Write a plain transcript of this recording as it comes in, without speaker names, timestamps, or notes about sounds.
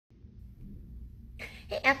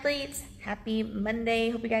Hey athletes, happy Monday.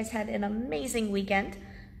 Hope you guys had an amazing weekend.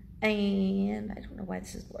 And I don't know why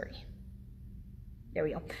this is blurry. There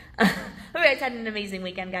we go. Hope you guys had an amazing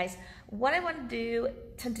weekend, guys. What I want to do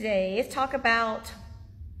today is talk about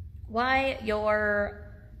why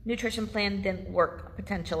your nutrition plan didn't work,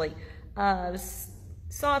 potentially.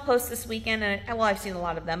 Saw a post this weekend, and well, I've seen a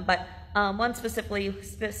lot of them, but one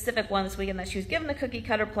specific one this weekend that she was given a cookie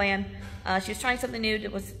cutter plan. She was trying something new,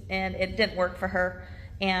 and it didn't work for her.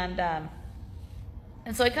 And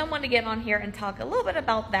so I kind of wanted to get on here and talk a little bit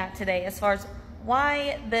about that today, as far as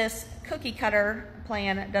why this cookie cutter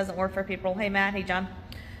plan doesn't work for people. Hey Matt, hey John.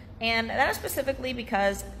 And that is specifically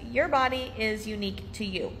because your body is unique to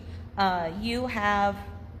you. You have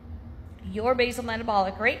your basal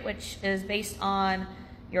metabolic rate, which is based on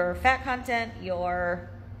your fat content,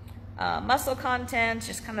 your muscle content,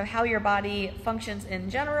 just kind of how your body functions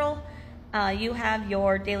in general. You have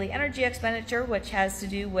your daily energy expenditure, which has to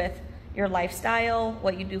do with your lifestyle,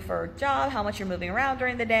 what you do for a job, how much you're moving around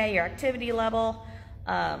during the day, your activity level,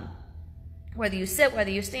 whether you sit, whether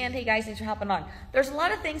you stand. Hey guys, thanks for hopping on. There's a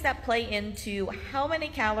lot of things that play into how many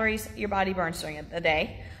calories your body burns during the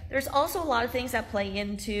day. There's also a lot of things that play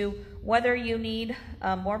into whether you need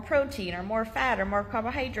more protein or more fat or more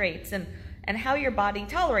carbohydrates, and how your body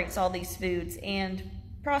tolerates all these foods and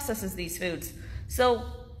processes these foods. So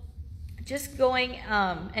just going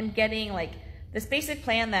and getting like this basic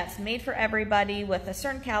plan that's made for everybody with a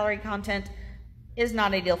certain calorie content is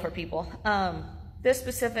not ideal for people. This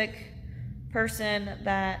specific person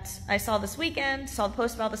that I saw the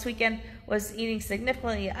post about this weekend, was eating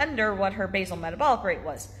significantly under what her basal metabolic rate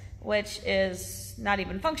was, which is not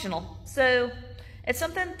even functional. So it's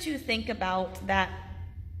something to think about, that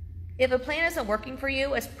if a plan isn't working for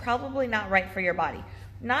you, it's probably not right for your body.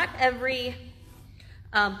 Not every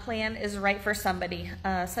plan is right for somebody.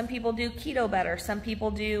 Some people do keto better. Some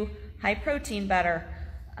people do high protein better.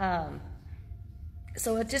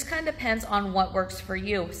 So it just kind of depends on what works for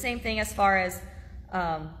you. Same thing as far as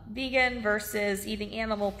vegan versus eating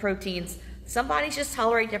animal proteins. Some bodies just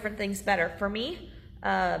tolerate different things better. For me,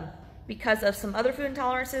 because of some other food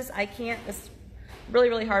intolerances, it's really,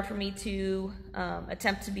 really hard for me to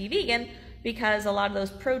attempt to be vegan, because a lot of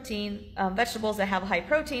those protein vegetables that have high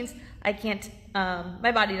proteins,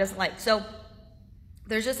 my body doesn't like. So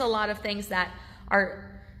there's just a lot of things that are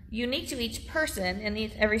unique to each person and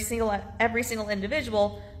every single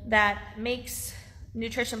individual that makes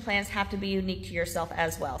nutrition plans have to be unique to yourself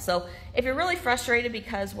as well. So if you're really frustrated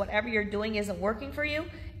because whatever you're doing isn't working for you,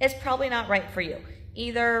 it's probably not right for you.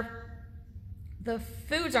 Either the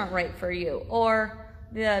foods aren't right for you, or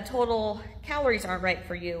the total calories aren't right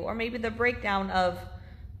for you, or maybe the breakdown of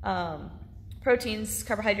proteins,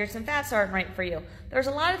 carbohydrates, and fats aren't right for you. There's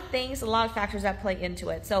a lot of things, a lot of factors that play into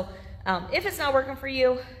it. So if it's not working for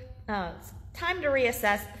you, it's time to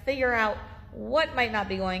reassess, figure out what might not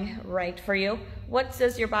be going right for you, what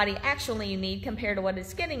does your body actually need compared to what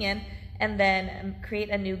it's getting in, and then create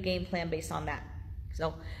a new game plan based on that.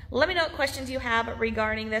 So let me know what questions you have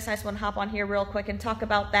regarding this. I just want to hop on here real quick and talk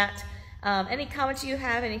about that. Any comments you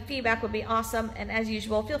have, any feedback would be awesome. And as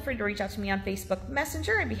usual, feel free to reach out to me on Facebook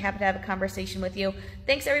Messenger. I'd be happy to have a conversation with you.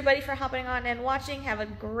 Thanks everybody for hopping on and watching. Have a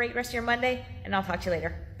great rest of your Monday, and I'll talk to you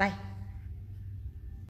later. Bye.